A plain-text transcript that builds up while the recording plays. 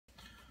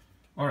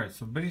Alright,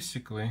 so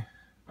basically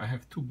I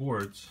have two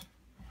boards.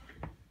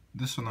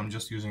 This one I'm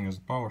just using as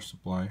a power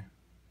supply.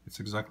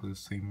 It's exactly the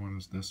same one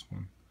as this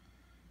one.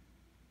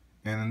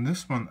 And in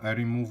this one I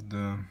removed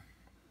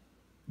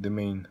the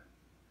main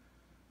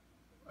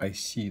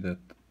IC that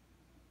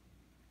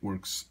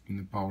works in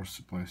the power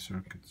supply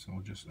circuit. So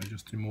I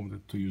just removed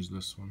it to use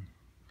this one.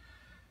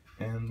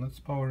 And let's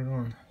power it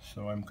on.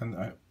 So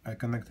I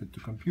connected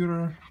to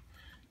computer.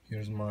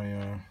 Here's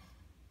my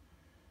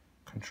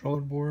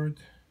controller board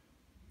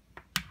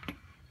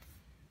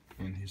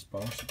and his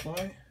power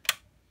supply,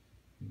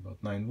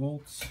 about 9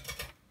 volts.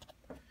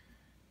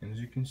 And as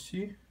you can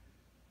see,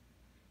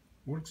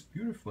 works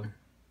beautifully.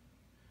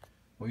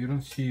 Well, you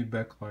don't see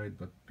backlight,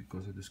 but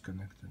because I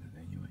disconnected it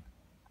anyway.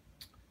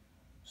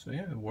 So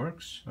yeah, it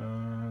works.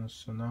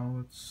 So now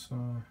let's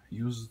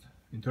use the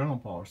internal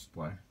power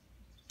supply.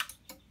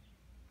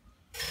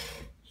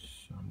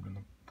 So I'm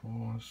gonna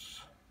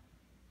pause.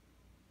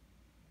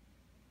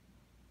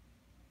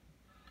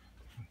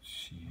 Let's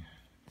see.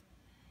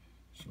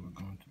 So we're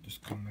going to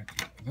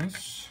disconnect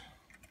this.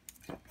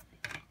 I'm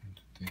going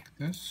to take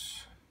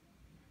this.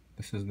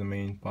 This is the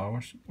main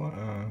power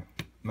supply,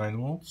 9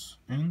 volts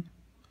in.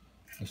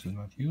 This is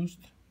not used.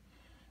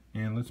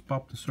 And let's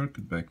pop the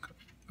circuit back.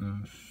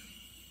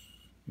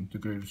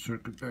 Integrate the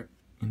circuit back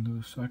into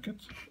the socket.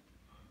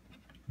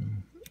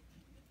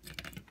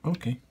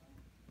 Okay,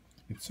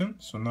 it's in.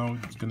 So now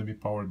it's going to be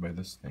powered by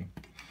this thing.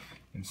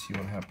 And see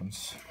what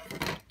happens.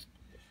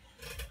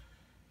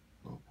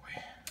 Oh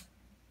boy.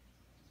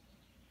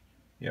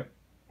 Yep,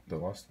 the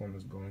last one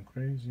is going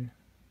crazy.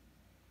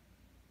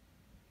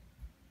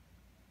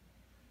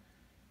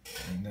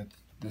 And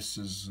this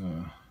is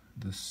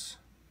this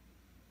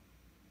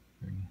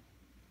thing,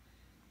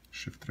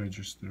 shift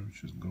register,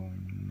 which is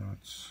going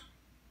nuts.